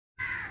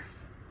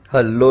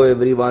Hello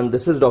everyone,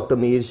 this is Dr.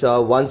 Mihir Shah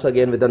once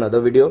again with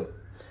another video.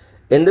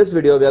 In this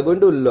video, we are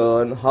going to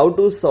learn how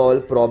to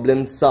solve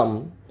problem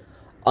sum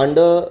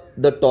under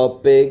the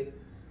topic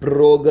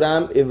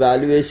Program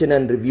Evaluation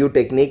and Review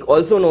Technique,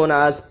 also known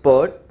as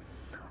PERT,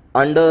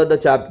 under the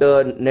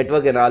chapter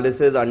Network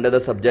Analysis under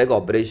the subject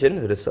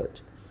Operation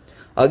Research.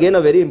 Again,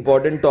 a very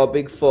important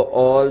topic for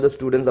all the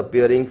students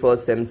appearing for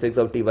Sem 6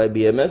 of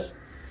TYBMS.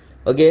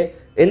 Okay,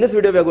 in this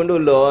video, we are going to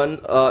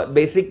learn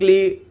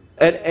basically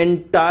an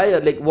entire,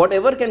 like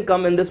whatever can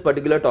come in this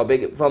particular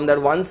topic. From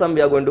that one sum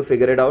we are going to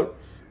figure it out.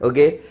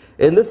 Okay,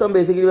 in this sum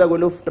basically we are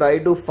going to try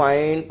to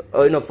find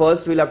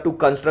first we'll have to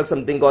construct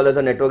something called as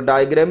a network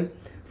diagram,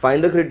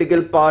 find the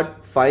critical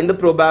part, find the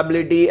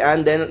probability,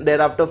 and then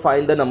thereafter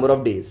find the number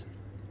of days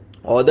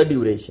or the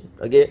duration.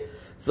 Okay,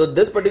 so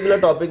this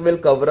particular topic will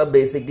cover up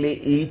basically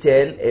each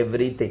and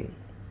everything.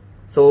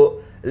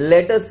 So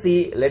let us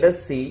see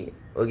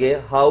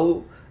okay,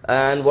 how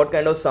and what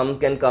kind of sums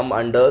can come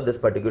under this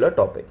particular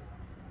topic.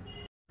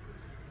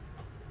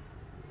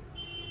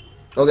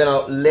 Okay,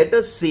 now let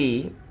us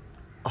see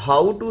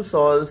how to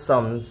solve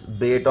sums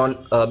based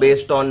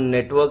on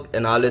network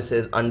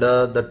analysis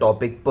under the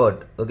topic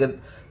PERT. Okay,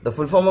 the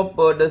full form of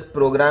PERT is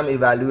Program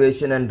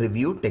Evaluation and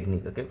Review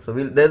Technique. Okay, so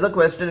there's a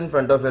question in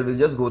front of you. We'll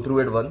just go through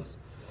it once.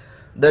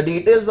 The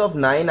details of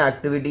 9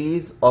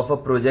 activities of a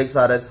project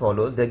are as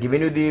follows. They're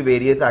giving you the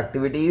various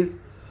activities.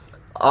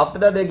 After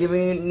that, they're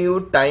giving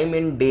you time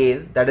in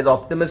days, that is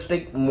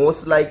optimistic,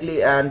 most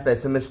likely, and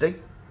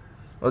pessimistic.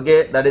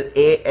 Okay, that is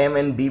A, M,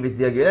 and B which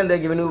they are given, and they're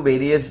giving you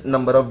various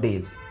number of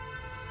days.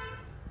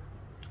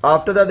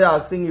 After that, they're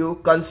asking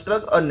you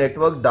construct a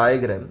network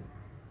diagram.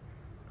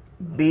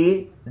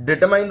 B,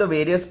 determine the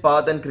various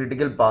path and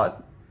critical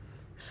path.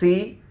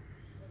 C,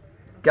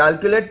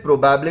 calculate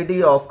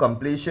probability of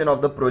completion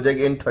of the project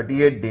in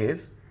 38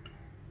 days.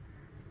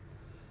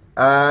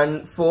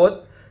 And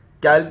fourth,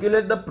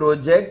 calculate the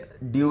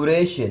project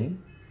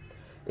duration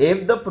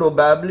if the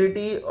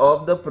probability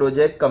of the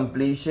project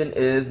completion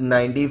is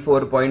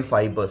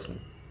 94.5%.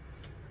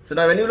 So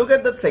now when you look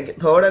at the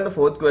third and the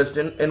fourth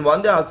question, in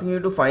one they're asking you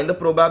to find the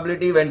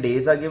probability when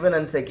days are given,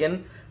 and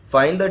second,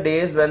 find the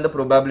days when the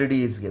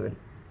probability is given.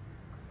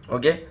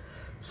 Okay,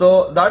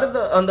 so that is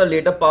on the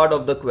later part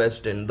of the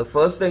question. The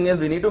first thing is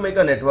we need to make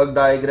a network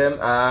diagram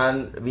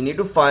and we need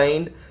to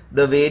find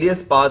the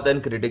various path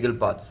and critical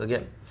paths.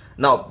 Okay,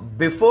 now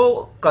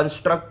before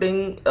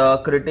constructing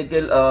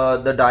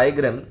the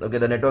diagram, okay,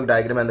 the network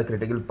diagram and the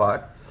critical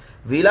part,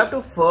 we'll have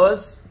to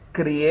first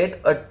create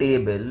a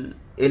table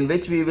in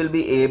which we will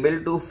be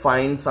able to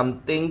find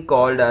something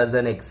called as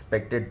an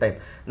expected time.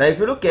 Now if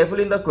you look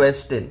carefully in the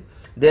question,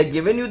 they are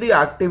given you the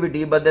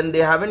activity, but then they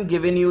haven't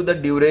given you the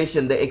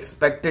duration, the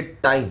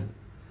expected time.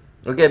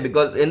 Okay,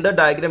 because in the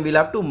diagram we'll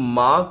have to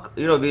mark,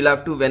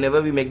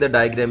 whenever we make the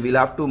diagram, we'll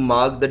have to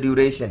mark the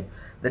duration.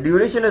 The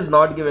duration is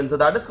not given, so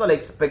that is called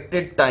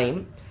expected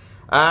time.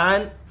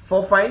 And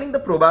for finding the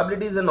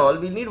probabilities and all,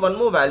 we need one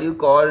more value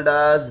called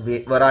as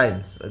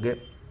variance.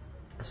 Okay,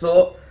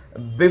 so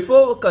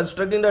before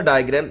constructing the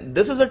diagram,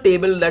 this is a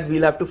table that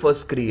we'll have to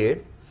first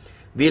create.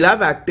 We'll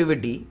have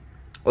activity.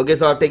 Okay,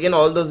 so I've taken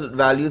all those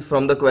values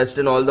from the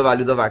question, all the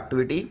values of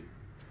activity.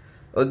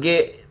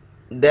 Okay,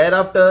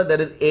 thereafter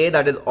there is A,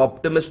 that is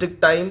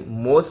optimistic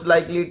time, most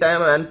likely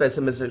time, and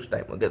pessimistic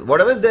time. Okay,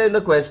 whatever is there in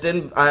the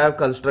question I have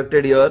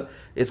constructed here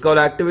is called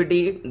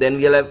activity. Then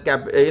we'll have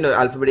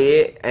alphabet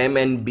A, M,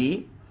 and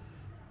B.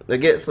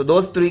 Okay, so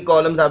those 3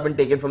 columns have been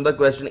taken from the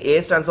question.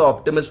 A stands for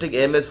optimistic,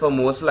 M is for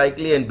most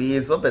likely, and B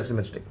is for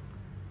pessimistic.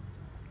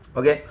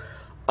 Okay,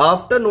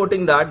 after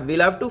noting that,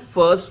 we'll have to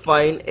first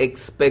find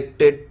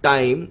expected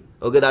time.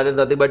 Okay, that is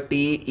nothing but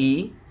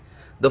TE,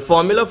 the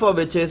formula for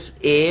which is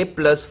A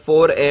plus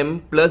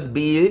 4M plus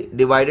B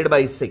divided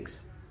by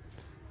 6.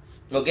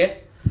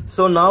 Okay,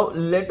 so now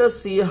let us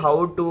see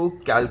how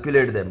to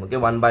calculate them. Okay,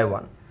 one by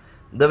one.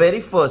 The very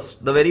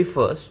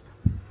first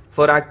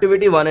for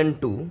activity 1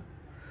 and 2,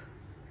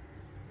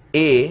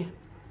 A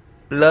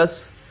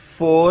plus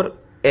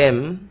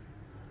 4M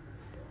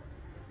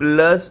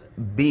plus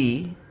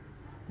B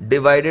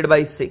divided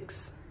by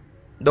 6,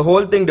 the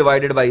whole thing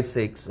divided by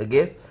 6.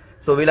 Okay,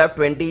 so we'll have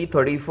 20,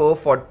 34,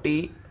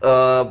 40, 5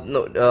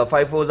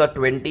 4s are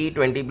 20,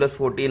 20 plus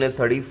 14 is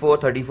 34,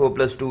 34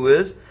 plus 2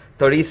 is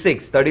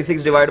 36,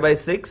 36 divided by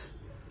 6,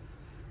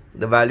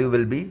 the value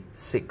will be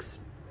 6.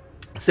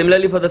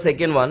 Similarly for the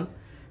second one,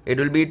 it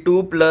will be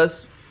 2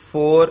 plus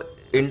 4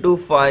 into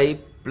 5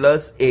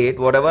 plus 8,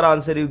 whatever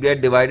answer you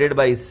get divided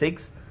by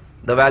 6,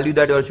 the value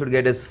that you should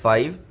get is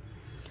 5.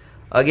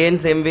 Again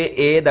same way,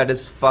 A, that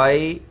is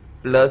 5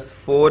 plus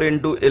 4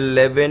 into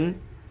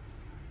 11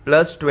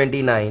 plus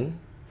 29,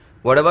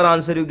 whatever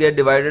answer you get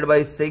divided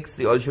by 6,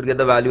 you all should get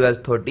the value as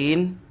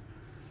 13.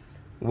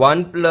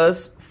 1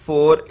 plus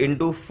 4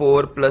 into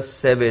 4 plus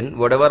 7,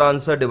 whatever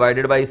answer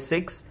divided by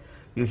 6,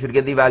 you should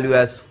get the value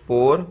as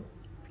 4.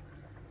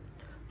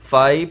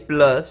 5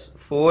 plus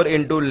 4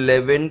 into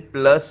 11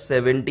 plus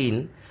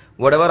 17,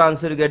 whatever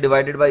answer you get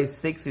divided by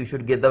 6, you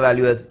should get the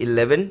value as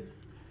 11.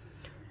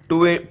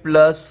 2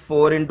 plus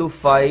 4 into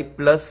 5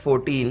 plus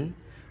 14,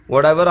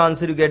 whatever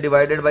answer you get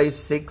divided by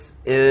 6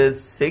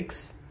 is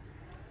 6.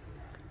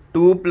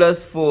 2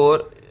 plus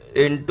 4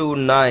 into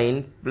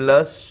 9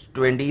 plus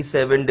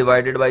 27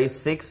 divided by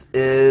 6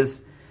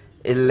 is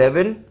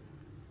 11.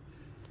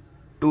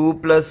 2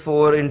 plus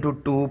 4 into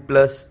 2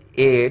 plus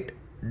 8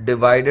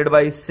 divided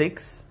by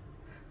 6.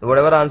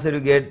 Whatever answer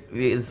you get,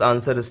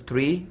 answer is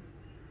 3.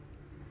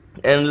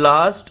 And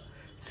last,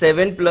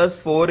 7 plus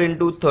 4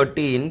 into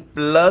 13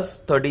 plus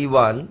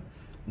 31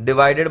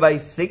 divided by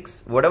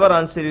 6. Whatever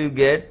answer you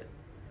get,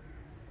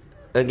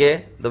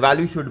 okay, the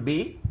value should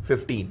be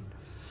 15.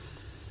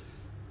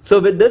 So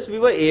with this we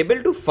were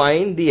able to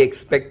find the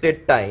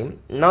expected time.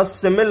 Now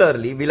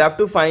similarly we'll have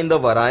to find the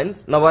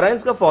variance. Now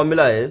variance ka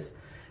formula is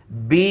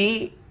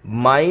B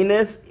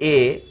minus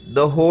A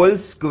the whole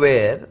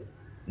square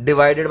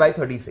divided by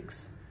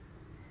 36.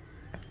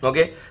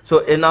 Okay, so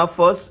in our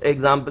first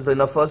example, so in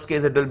the first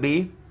case it will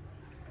be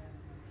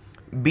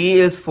B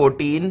is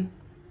 14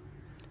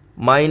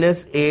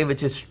 minus A,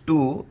 which is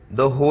 2,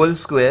 the whole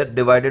square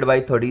divided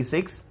by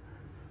 36.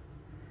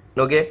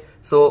 Okay,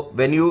 so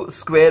when you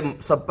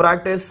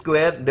subtract a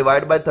square,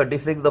 divide by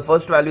 36, the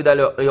first value that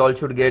you all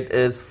should get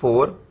is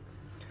 4.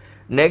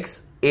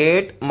 Next,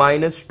 8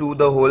 minus 2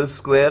 the whole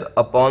square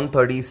upon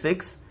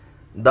 36.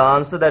 The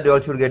answer that you all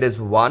should get is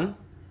 1.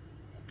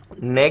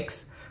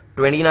 Next,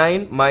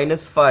 29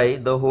 minus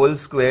 5 the whole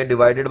square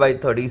divided by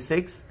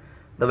 36.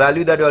 The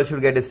value that you all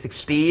should get is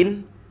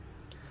 16.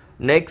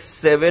 Next,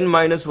 7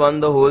 minus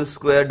 1 the whole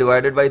square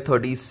divided by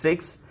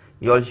 36.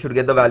 You all should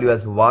get the value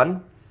as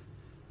 1.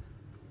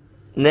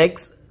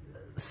 Next,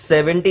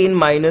 17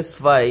 minus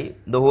 5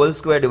 the whole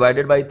square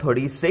divided by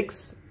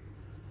 36.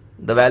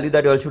 The value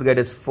that you all should get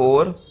is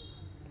 4.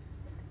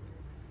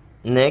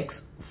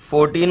 Next,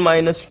 14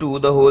 minus 2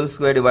 the whole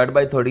square divided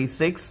by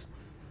 36.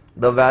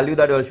 The value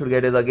that you all should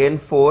get is again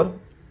 4.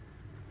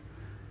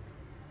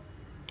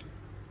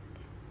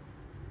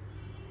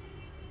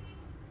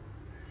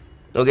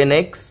 Okay,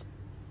 next,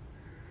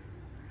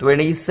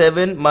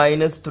 27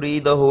 minus 3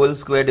 the whole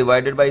square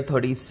divided by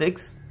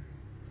 36.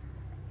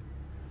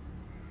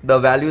 The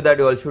value that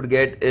you all should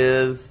get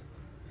is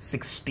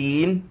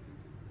 16.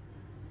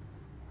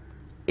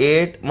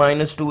 8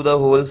 minus 2 the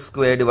whole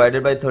square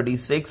divided by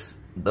 36.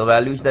 The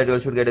value that you all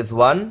should get is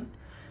 1.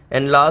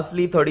 And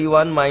lastly,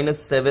 31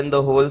 minus 7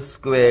 the whole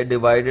square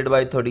divided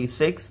by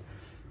 36.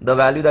 The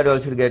value that you all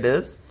should get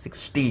is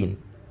 16.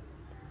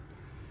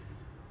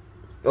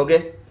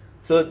 Okay,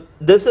 so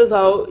this is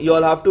how you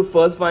all have to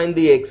first find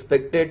the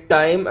expected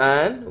time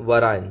and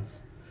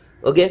variance.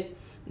 Okay,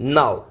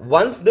 now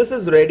once this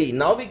is ready,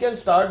 now we can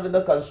start with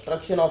the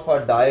construction of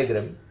our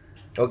diagram.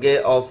 Okay,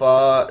 of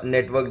our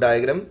network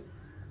diagram.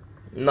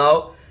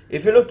 Now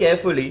if you look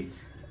carefully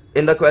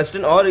in the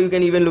question, or you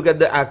can even look at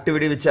the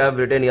activity which I have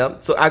written here.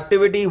 So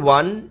activity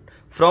 1,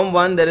 from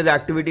 1 there is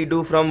activity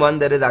 2, from 1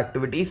 there is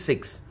activity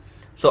 6.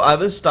 So I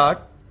will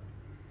start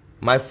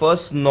my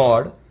first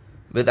node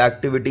with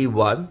activity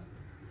 1.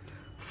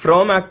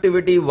 From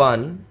activity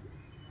 1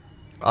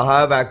 I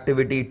have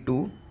activity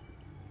 2.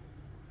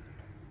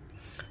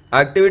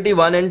 Activity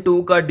 1 and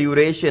 2 ka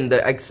duration,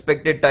 the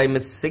expected time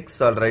is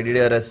 6. I'll write it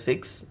here as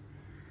 6.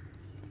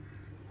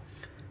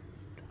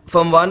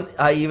 From 1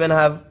 I even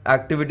have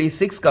activity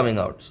 6 coming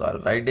out, so I'll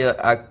write here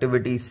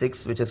activity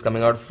 6 which is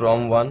coming out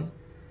from 1.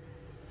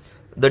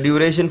 The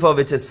duration for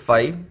which is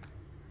 5.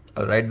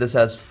 I'll write this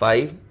as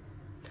 5.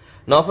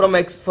 Now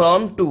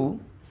from 2,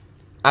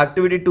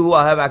 activity 2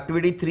 I have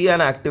activity 3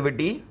 and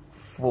activity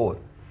 4.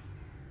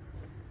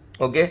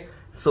 Okay,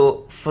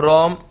 so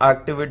from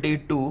activity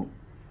 2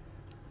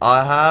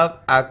 I have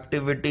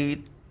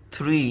activity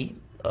 3.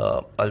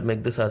 I'll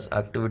make this as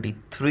activity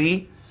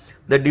 3.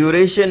 The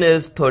duration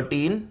is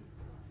 13.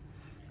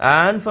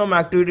 And from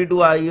activity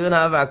 2 I even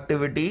have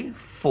activity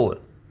 4.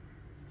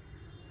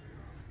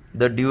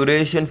 The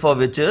duration for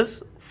which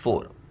is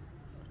 4.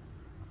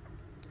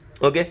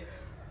 Okay.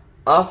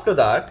 After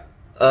that,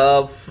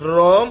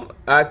 from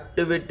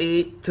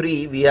activity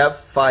 3 we have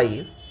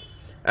 5.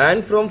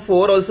 And from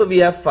 4 also we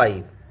have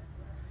 5.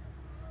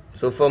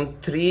 So from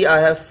 3 I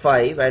have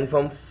 5 and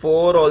from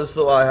 4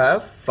 also I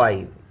have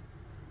 5.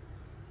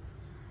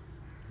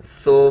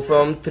 So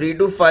from 3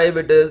 to 5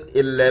 it is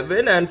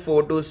 11 and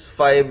 4 to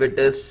 5 it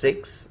is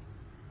 6.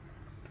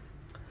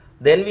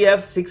 Then we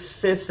have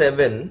 6 to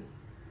 7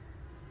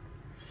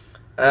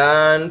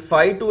 and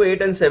 5 to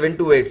 8 and 7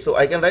 to 8. So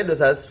I can write this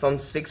as from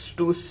 6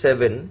 to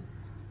 7.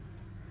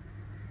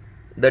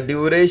 The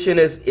duration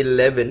is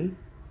 11.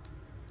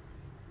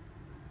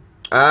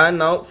 And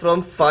now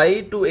from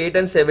 5 to 8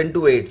 and 7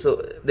 to 8.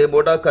 So they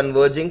both are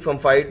converging from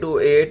 5 to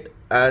 8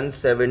 and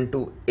 7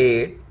 to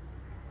 8.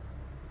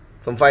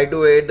 From 5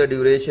 to 8 the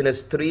duration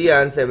is 3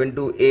 and 7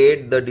 to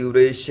 8 the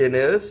duration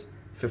is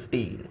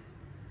 15.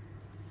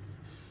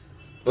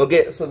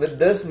 Okay, so with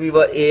this we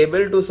were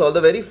able to solve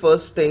the very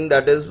first thing,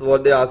 that is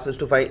what they asked us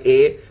to find.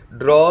 A,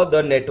 draw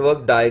the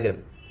network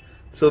diagram.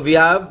 So we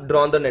have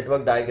drawn the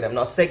network diagram.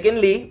 Now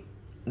secondly,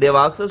 they have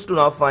asked us to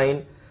now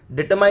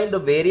determine the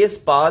various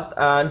path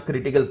and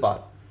critical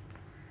path.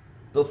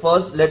 So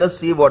first let us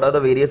see what are the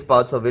various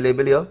paths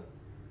available here.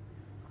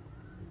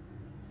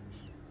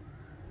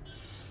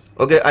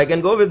 Okay, I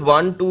can go with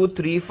 1, 2,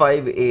 3,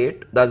 5,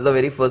 8. That's the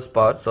very first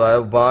part. So I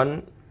have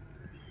 1,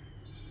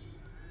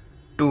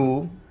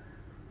 2,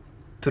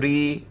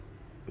 3,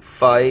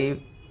 5,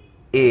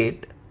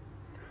 8.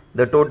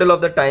 The total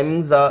of the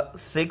timings are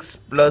 6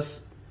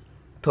 plus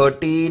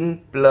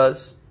 13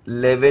 plus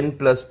 11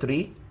 plus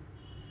 3,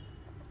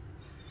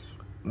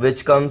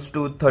 which comes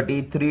to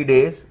 33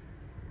 days.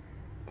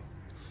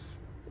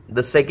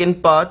 The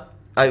second part,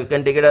 I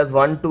can take it as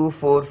 1, 2,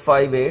 4,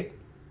 5, 8.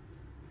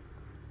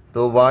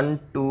 So 1,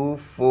 2,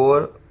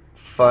 4,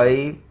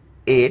 5,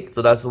 8.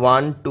 So that's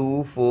 1,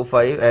 2, 4,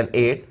 5 and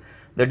 8.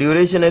 The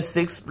duration is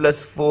 6 plus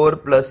 4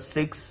 plus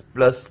 6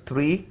 plus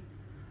 3,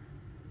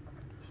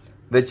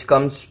 which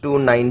comes to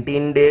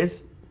 19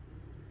 days.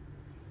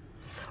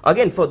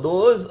 Again, for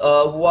those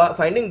who are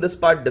finding this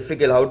part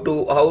difficult,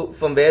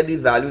 from where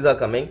these values are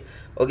coming,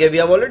 okay, we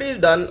have already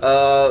done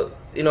a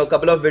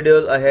couple of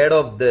videos ahead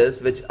of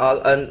this, which are,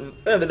 and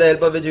with the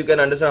help of which you can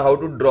understand how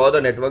to draw the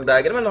network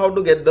diagram and how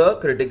to get the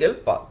critical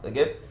path.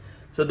 Okay,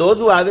 so those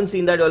who haven't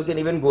seen that, you all can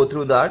even go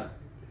through that.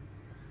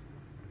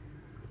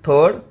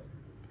 Third,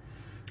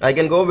 I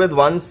can go with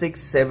 1,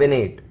 6, 7,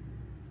 8.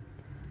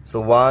 So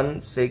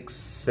 1, 6,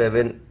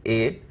 7,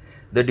 8.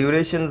 The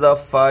durations are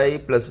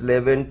 5 plus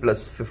 11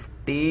 plus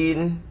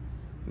 15,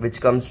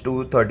 which comes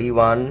to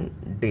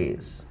 31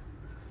 days.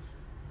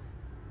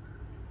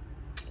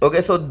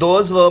 Okay, so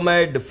those were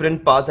my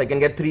different paths. I can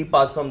get 3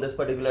 paths from this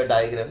particular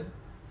diagram.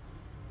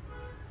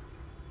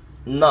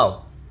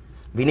 Now,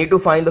 we need to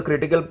find the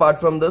critical part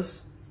from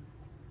this.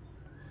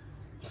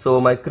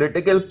 So my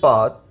critical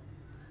path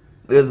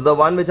is the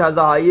one which has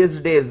the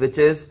highest days, which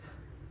is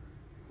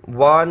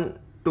 1,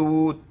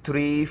 2,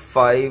 3,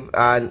 5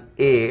 and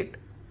 8.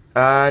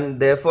 And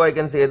therefore I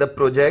can say the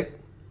project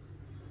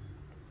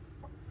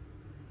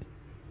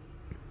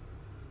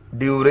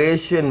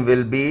duration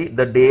will be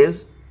the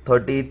days,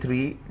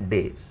 33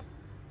 days.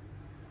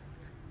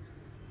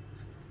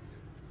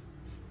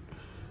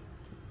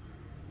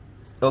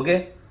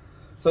 Okay,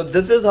 so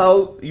this is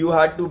how you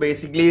had to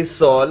basically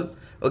solve.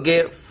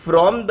 Okay,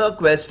 from the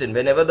question,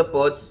 whenever the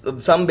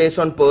PERT, sum based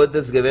on PERT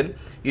is given,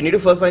 you need to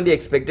first find the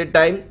expected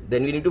time,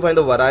 then we need to find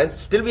the variance.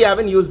 Still we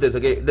haven't used this.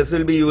 Okay, this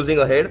will be using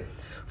ahead.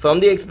 From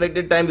the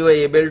expected time, we were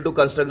able to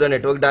construct the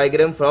network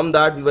diagram. From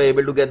that, we were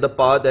able to get the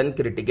path and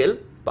critical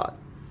path.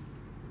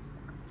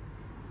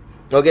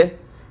 Okay,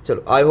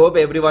 so I hope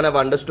everyone have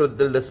understood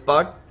this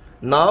part.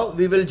 Now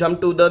we will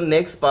jump to the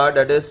next part,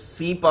 that is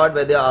C part,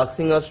 where they are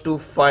asking us to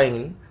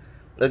find.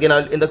 Again,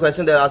 in the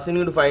question they are asking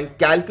you to find,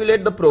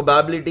 calculate the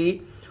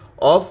probability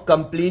of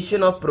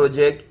completion of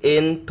project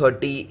in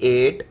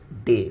 38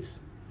 days.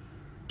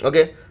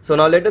 Okay, so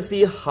now let us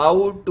see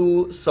how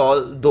to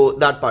solve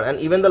that part, and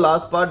even the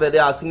last part where they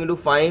are asking you to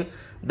find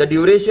the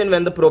duration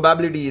when the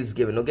probability is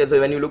given. Okay, so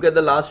when you look at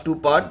the last 2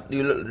 parts,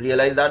 you will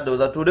realize that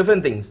those are 2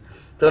 different things.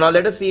 So now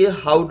let us see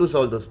how to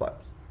solve those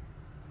parts.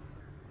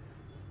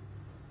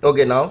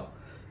 Okay, now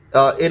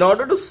in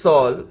order to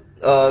solve,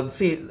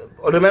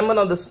 remember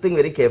now this thing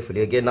very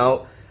carefully. Okay,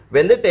 now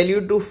when they tell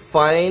you to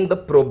find the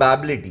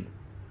probability,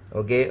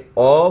 okay,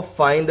 or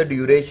find the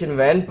duration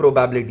when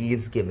probability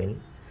is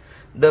given,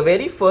 the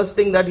very first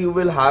thing that you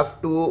will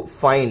have to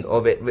find,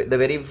 or the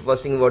very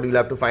first thing what you will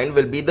have to find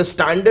will be the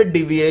standard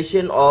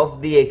deviation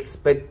of the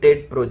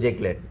expected project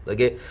length.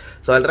 Okay,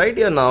 so I'll write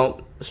here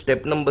now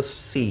step number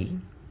C.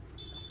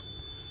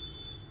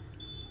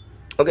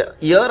 Okay,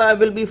 here I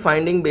will be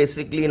finding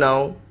basically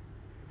now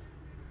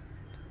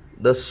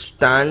the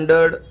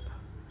standard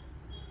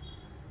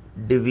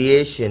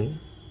deviation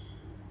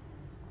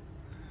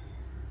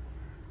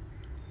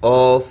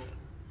of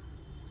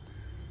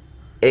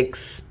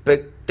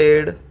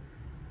expected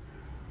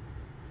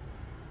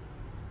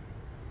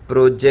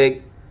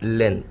project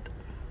length.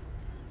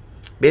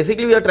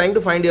 Basically we are trying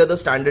to find here the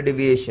standard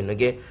deviation.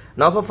 Okay,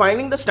 now for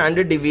finding the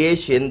standard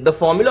deviation, the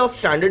formula of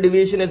standard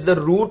deviation is the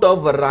root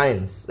of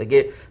variance.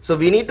 Okay, so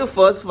we need to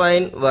first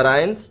find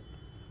variance,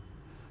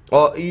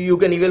 or you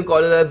can even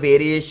call it a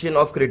variation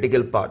of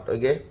critical path.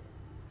 Okay,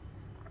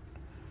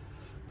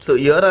 so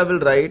here I will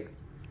write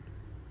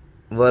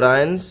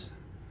variance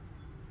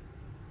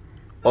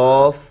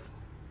of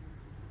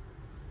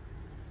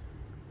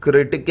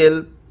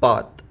critical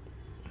path.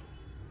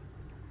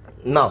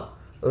 Now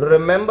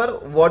remember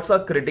what's a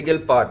critical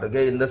path.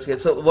 Okay, in this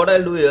case, so what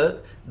I'll do here,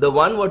 the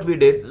one what we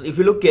did, if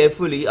you look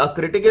carefully, a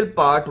critical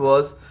path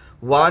was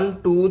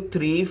 1, 2,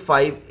 3,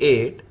 5,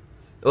 8.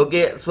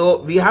 Okay,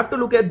 so we have to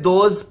look at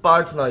those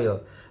parts now here.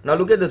 Now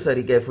look at this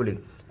very carefully.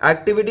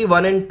 Activity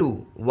 1 and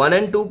 2. 1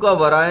 and 2 ka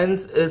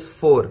variance is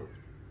 4.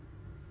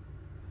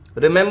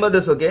 Remember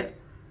this. Okay,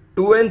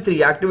 2 and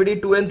 3.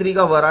 Activity 2 and 3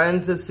 ka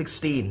variance is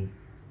 16.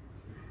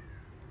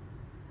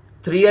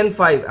 3 and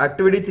 5.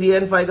 Activity 3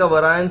 and 5 ka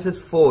variance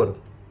is 4.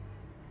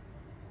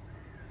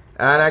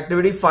 And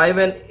activity 5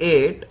 and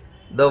 8,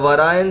 the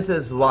variance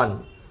is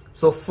 1.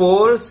 So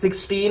 4,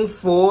 16,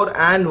 4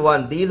 and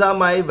 1. These are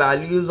my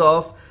values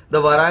of the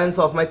variance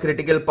of my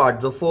critical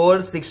part. So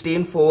 4,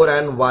 16, 4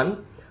 and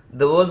 1.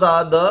 Those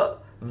are the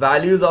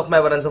values of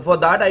my variance. So for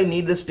that I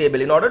need this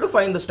table. In order to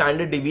find the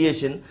standard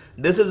deviation,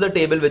 this is the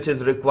table which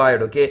is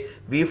required. Okay,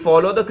 we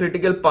follow the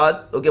critical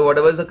path. Okay,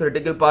 whatever is the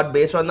critical path,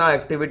 based on our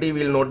activity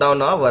we'll note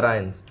down our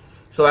variance.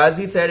 So as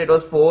we said, it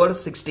was 4,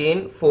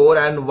 16, 4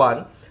 and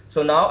 1.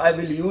 So now I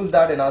will use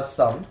that in our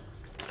sum.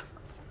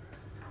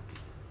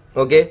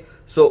 Okay,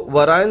 so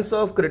variance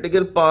of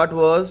critical part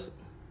was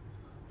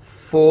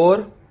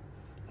 4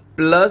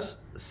 plus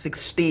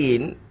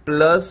 16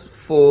 plus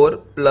 4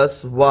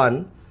 plus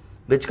 1,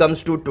 which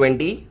comes to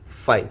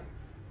 25.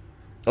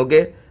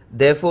 Okay,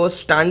 therefore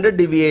standard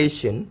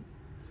deviation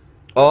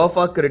of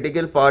a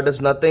critical part is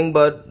nothing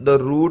but the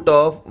root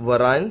of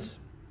variance,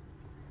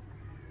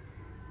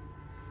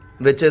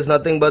 which is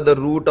nothing but the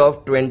root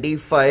of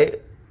 25,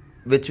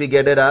 which we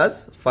get it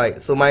as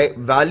 5. So my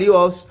value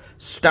of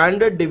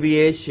standard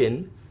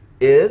deviation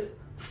is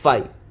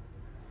 5.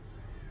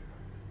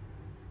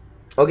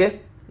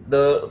 Okay,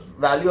 the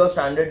value of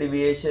standard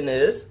deviation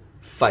is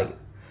 5.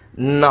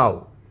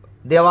 Now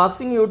they are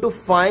asking you to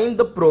find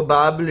the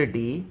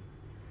probability.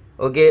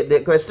 Okay,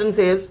 the question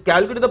says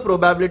calculate the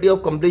probability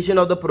of completion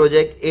of the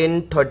project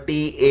in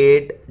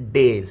 38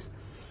 days.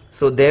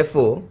 So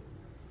therefore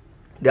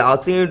they are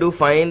asking you to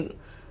find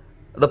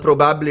the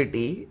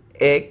probability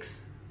x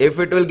if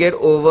it will get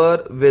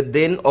over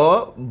within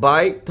or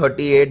by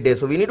 38 days.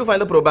 So we need to find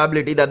the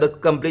probability that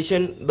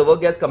the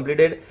work gets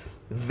completed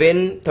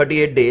within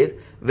 38 days,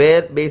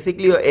 where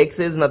basically your x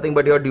is nothing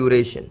but your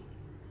duration.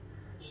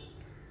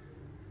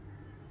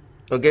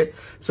 Okay,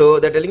 so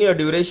they're telling you your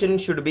duration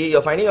should be,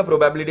 you're finding a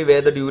probability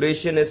where the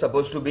duration is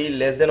supposed to be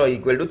less than or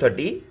equal to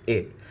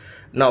 38.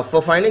 Now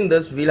for finding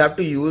this, we'll have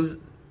to use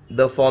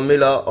the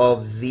formula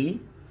of Z.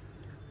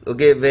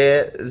 Okay,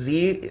 where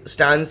Z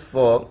stands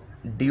for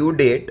due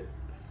date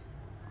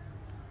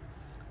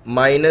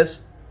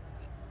minus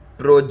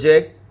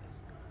project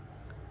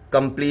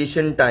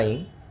completion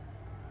time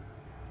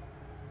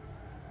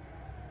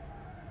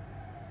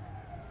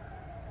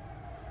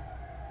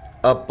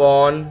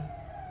upon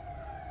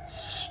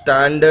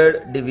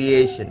standard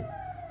deviation.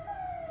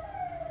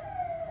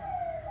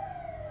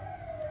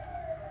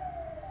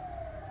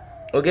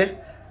 Okay,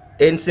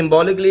 and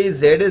symbolically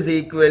Z is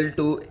equal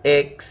to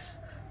x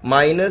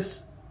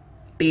minus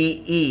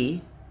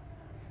TE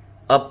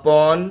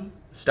upon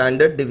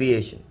standard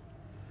deviation,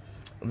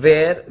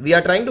 where we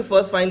are trying to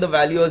first find the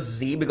value of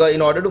Z, because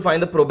in order to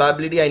find the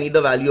probability I need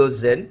the value of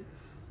Z.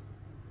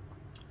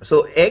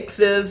 So x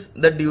is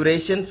the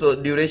duration, so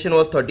duration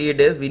was 38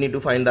 days, we need to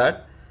find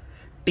that.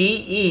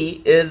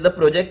 TE is the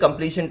project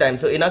completion time.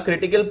 So in a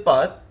critical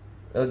path,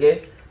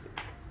 okay,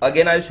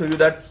 again I'll show you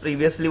that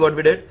previously what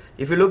we did.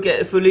 If you look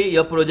carefully,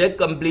 your project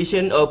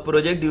completion or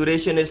project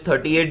duration is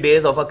 38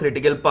 days of a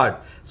critical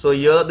part. So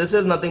here this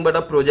is nothing but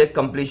a project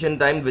completion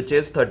time, which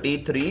is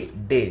 33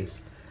 days.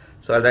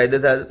 So I'll write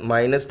this as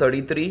minus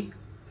 33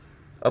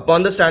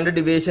 upon the standard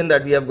deviation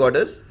that we have got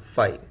is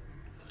 5.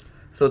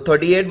 So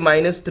 38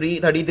 minus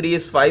 33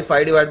 is 5.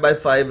 5 divided by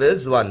 5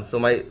 is 1. So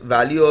my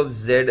value of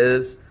Z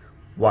is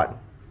 1.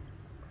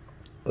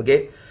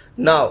 Okay,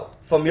 now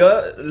from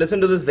here,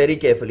 listen to this very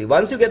carefully.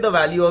 Once you get the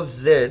value of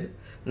Z,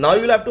 now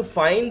you will have to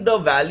find the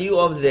value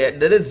of Z.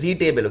 There is Z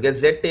table. Okay,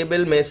 Z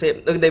table may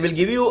say, okay, they will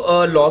give you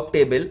a log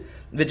table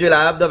which will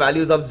have the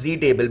values of Z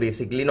table,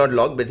 basically not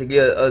log, basically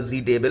a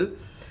Z table.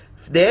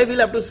 There we'll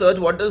have to search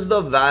what is the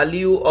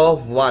value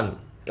of 1.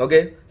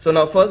 Okay, so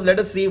now first let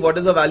us see what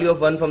is the value of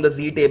 1 from the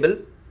Z table.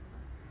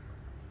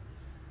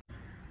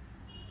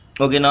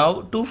 Okay,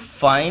 now to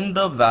find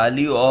the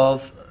value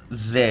of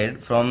Z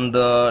from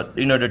the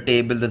the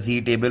table, the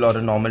Z table or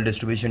a normal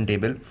distribution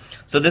table.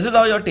 So this is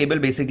how your table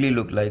basically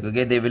look like.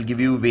 Okay, they will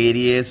give you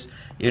various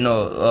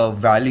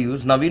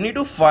values. Now we need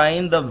to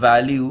find the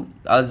value.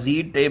 Our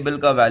Z table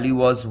ka value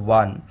was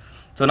 1.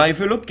 So now if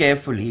you look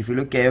carefully,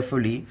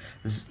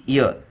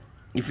 here,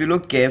 if you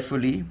look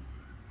carefully,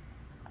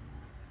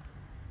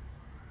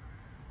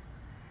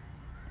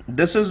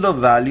 this is the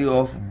value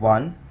of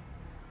 1.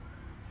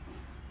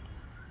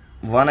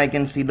 I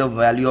can see the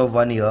value of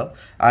 1 here,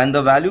 and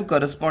the value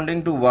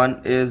corresponding to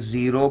 1 is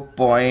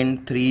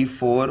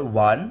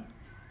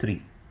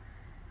 0.3413.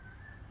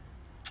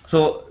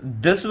 So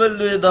this will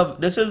be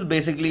this is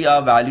basically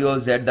our value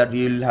of Z that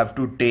we will have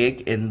to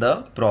take in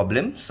the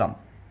problem sum.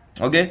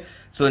 Okay,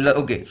 so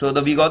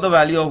we got the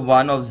value of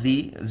 1 of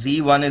Z.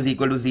 Z1 is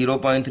equal to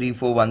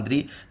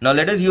 0.3413. Now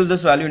let us use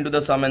this value into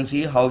the sum and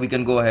see how we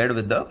can go ahead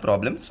with the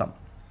problem sum.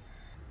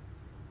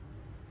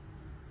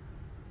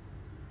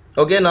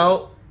 Okay,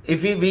 now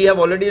if we have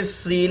already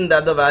seen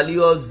that the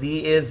value of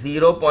Z is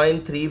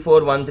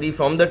 0.3413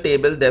 from the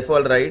table, therefore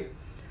I'll write,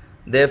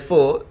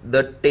 therefore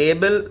the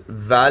table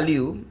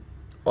value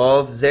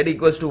of Z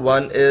equals to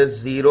 1 is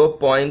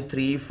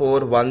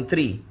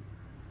 0.3413.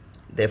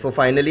 Therefore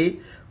finally,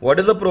 what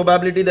is the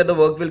probability that the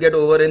work will get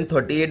over in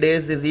 38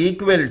 days is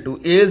equal to,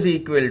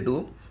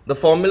 the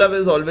formula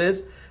is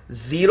always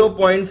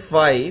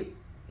 0.5.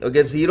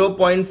 Okay,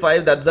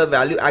 0.5, that's the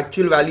value,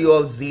 actual value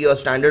of Z or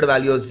standard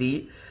value of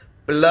Z,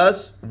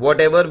 plus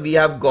whatever we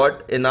have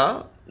got in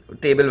our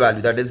table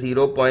value, that is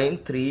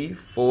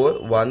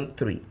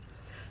 0.3413.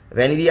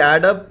 When we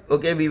add up,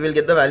 okay, we will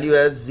get the value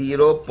as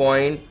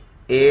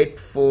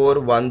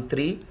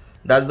 0.8413.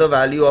 That's the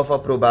value of a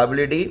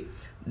probability.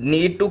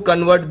 Need to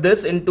convert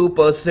this into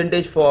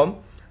percentage form,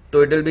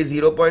 so it will be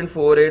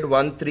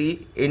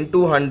 0.4813 into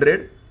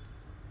 100.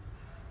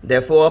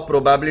 Therefore, a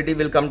probability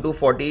will come to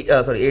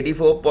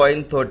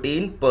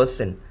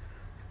 84.13%.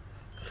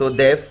 So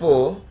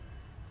therefore,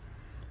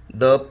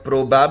 the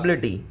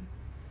probability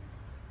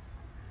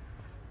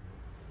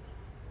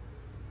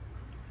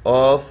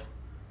of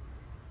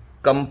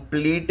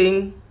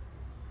completing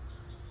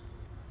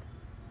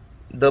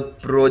the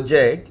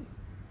project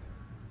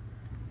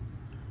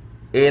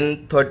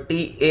in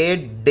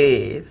 38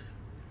 days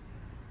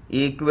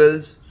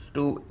equals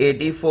to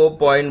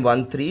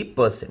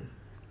 84.13%.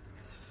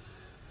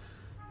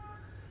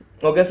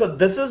 Okay, so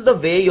this is the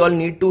way you all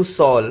need to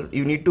solve.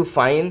 You need to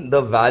find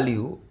the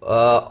value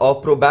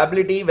of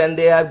probability when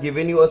they have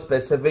given you a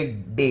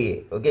specific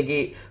day.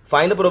 Okay,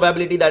 find the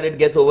probability that it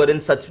gets over in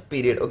such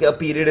period. Okay, a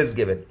period is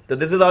given. So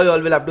this is how you all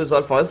will have to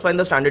solve. First find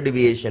the standard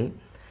deviation,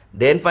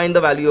 then find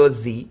the value of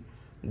z,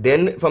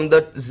 then from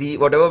the z,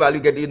 whatever value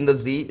get in the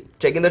z,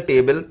 check in the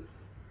table,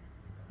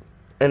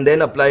 and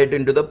then apply it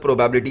into the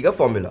probability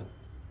formula,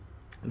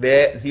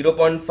 where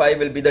 0.5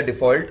 will be the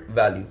default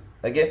value.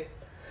 Okay.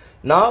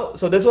 Now,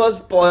 so this was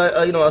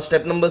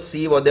step number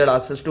C, what they had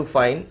asked us to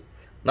find.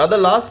 Now the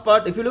last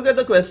part, if you look at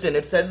the question,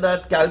 it said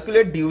that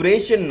calculate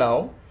duration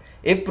now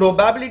if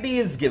probability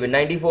is given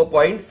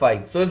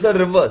 94.5. So it's a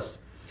reverse.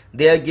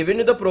 They are giving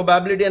you the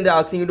probability and they are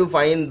asking you to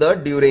find the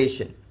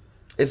duration.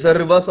 It's a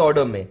reverse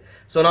order may.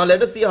 So now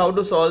let us see how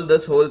to solve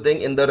this whole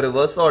thing in the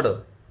reverse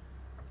order.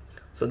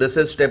 So this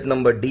is step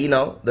number D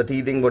now, the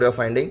T thing what you are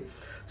finding.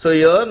 So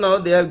here now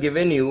they have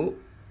given you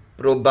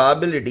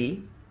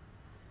probability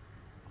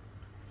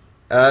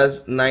as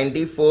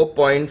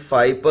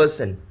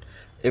 94.5%.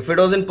 If it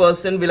was in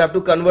percent, we'll have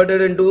to convert it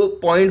into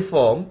point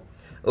form.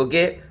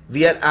 Okay,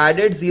 we have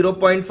added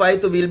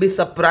 0.5, so we'll be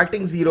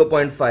subtracting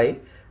 0.5.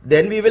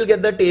 Then we will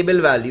get the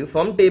table value.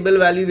 From table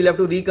value, we'll have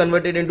to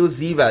reconvert it into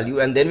z value,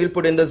 and then we'll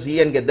put in the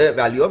z and get the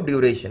value of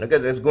duration. Okay,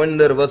 let's go in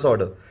the reverse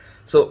order.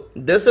 So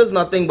this is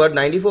nothing but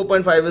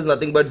 94.5 is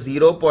nothing but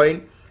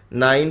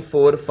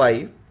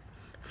 0.945.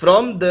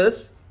 From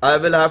this, I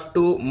will have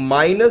to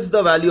minus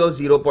the value of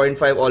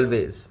 0.5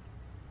 always.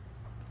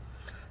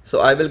 So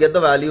I will get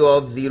the value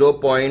of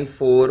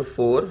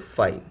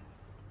 0.445.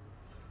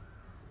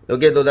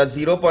 Okay, so that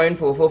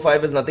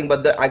 0.445 is nothing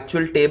but the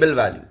actual table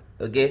value.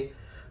 Okay,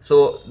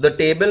 so the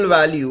table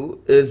value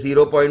is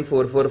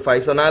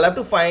 0.445. So now I'll have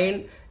to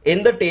find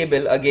in the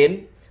table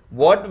again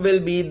what will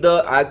be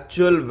the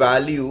actual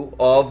value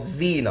of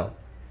z now.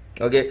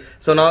 Okay,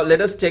 so now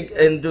let us check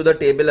into the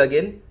table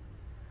again.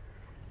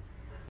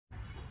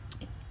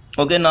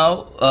 Okay,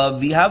 now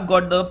we have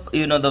got the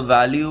the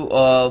value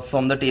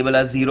from the table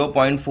as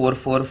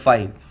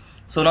 0.445.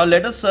 So now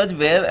let us search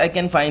where I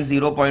can find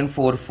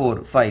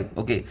 0.445.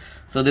 Okay,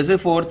 so this is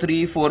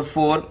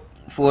 4344,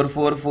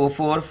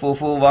 4444,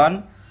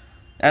 441,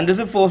 and this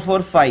is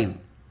 445.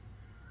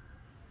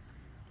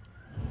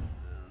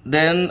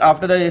 Then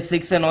after that is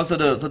 6 and also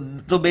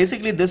the so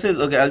basically this is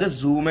okay. I'll just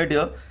zoom it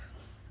here.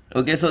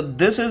 Okay, so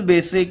this is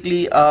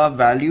basically a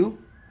value.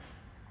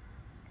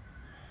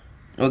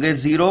 Okay,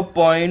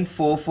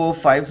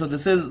 0.445. So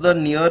this is the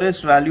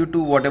nearest value to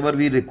whatever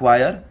we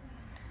require.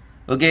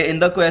 Okay, in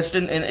the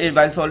question,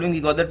 while solving,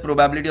 we got that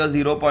probability of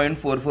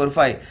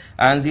 0.445,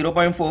 and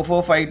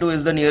 0.4452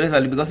 is the nearest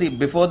value, because see,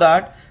 before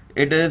that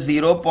it is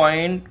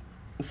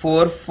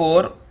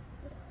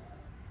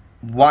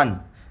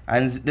 0.441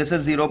 and this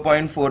is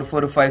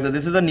 0.445. So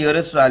this is the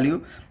nearest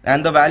value,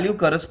 and the value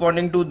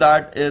corresponding to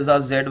that is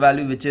our z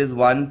value, which is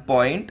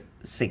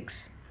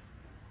 1.6.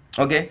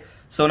 okay,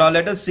 so now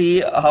let us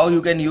see how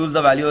you can use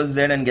the value of z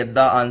and get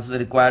the answer,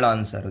 required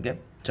answer. Okay,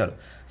 chalo.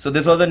 So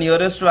this was the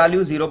nearest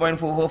value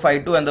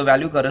 0.4452, and the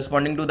value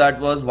corresponding to that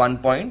was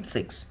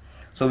 1.6.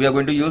 So we are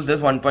going to use this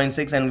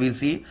 1.6 and we'll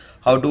see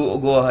how to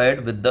go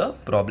ahead with the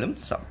problem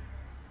sum.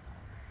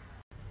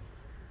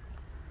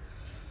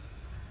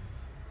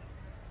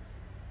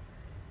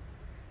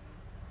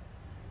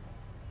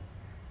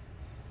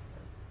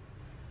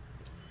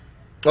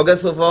 Okay,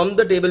 so from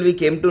the table we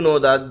came to know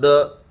that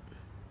the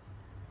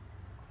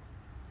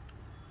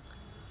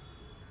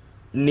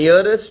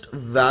nearest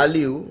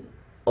value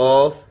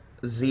of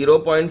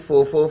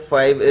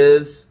 0.445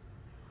 is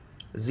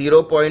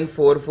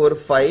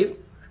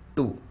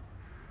 0.4452.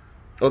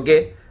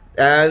 okay,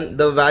 and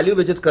the value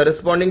which is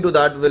corresponding to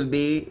that will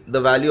be the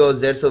value of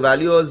z. So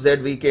value of z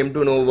we came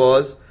to know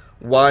was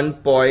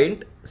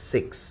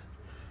 1.6.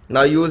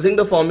 now using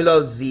the formula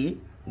of z,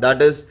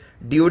 that is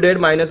due date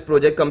minus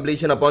project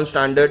completion upon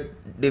standard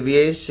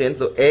deviation,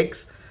 so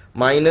x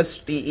minus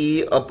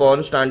TE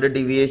upon standard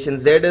deviation,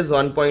 z is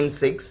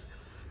 1.6,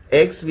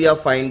 x we are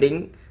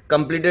finding,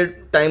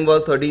 completed time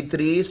was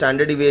 33,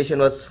 standard deviation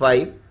was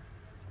 5.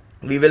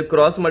 We will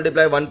cross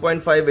multiply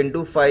 1.5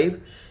 into 5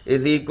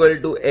 is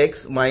equal to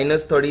x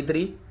minus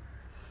 33.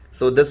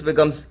 So this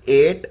becomes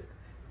 8.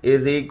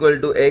 is equal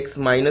to x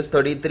minus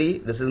 33.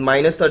 This is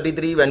minus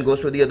 33, when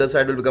goes to the other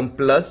side will become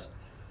plus.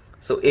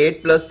 So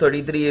 8 plus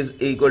 33 is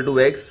equal to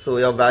x. So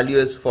your value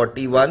is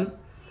 41.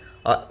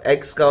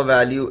 X ka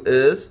value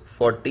is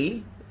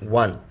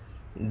 41.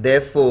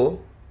 Therefore,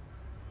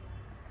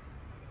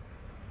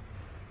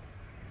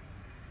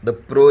 the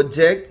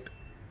project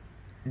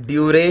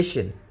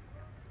duration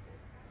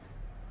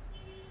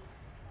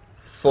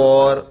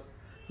for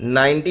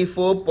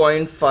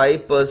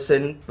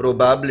 94.5%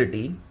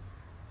 probability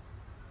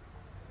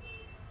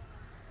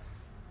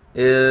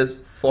is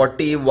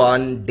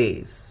 41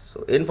 days.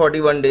 So in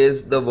 41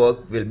 days the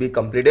work will be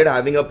completed,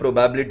 having a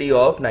probability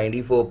of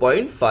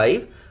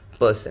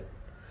 94.5%.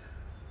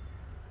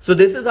 So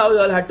this is how you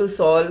all had to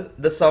solve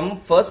the sum.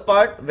 First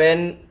part,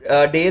 when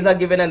days are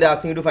given and they're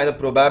asking you to find the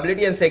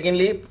probability, and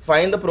secondly,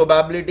 find the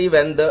probability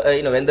when the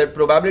when the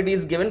probability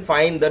is given,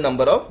 find the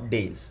number of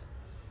days.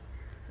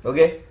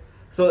 Okay,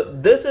 so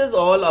this is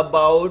all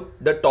about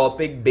the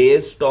topic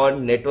based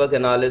on network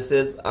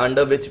analysis,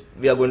 under which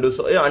we are going to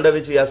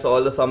we have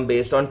solved the sum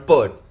based on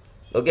PERT.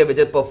 Okay, which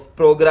is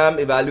program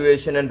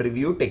evaluation and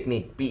review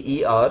technique,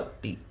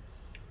 PERT.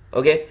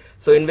 Okay,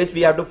 so in which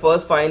we have to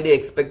first find the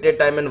expected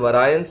time and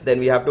variance, then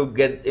we have to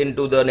get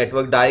into the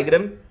network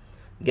diagram,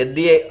 get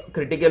the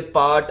critical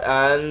part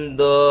and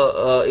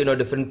the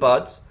different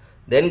parts,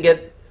 then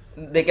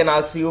they can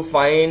ask you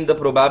find the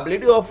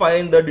probability or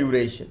find the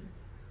duration.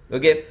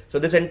 Okay, so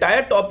this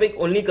entire topic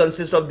only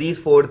consists of these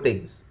 4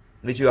 things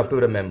which you have to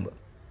remember.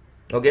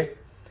 Okay,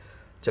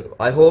 so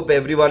I hope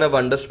everyone have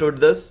understood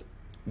this.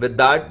 With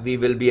that, we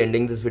will be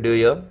ending this video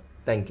here.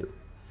 Thank you.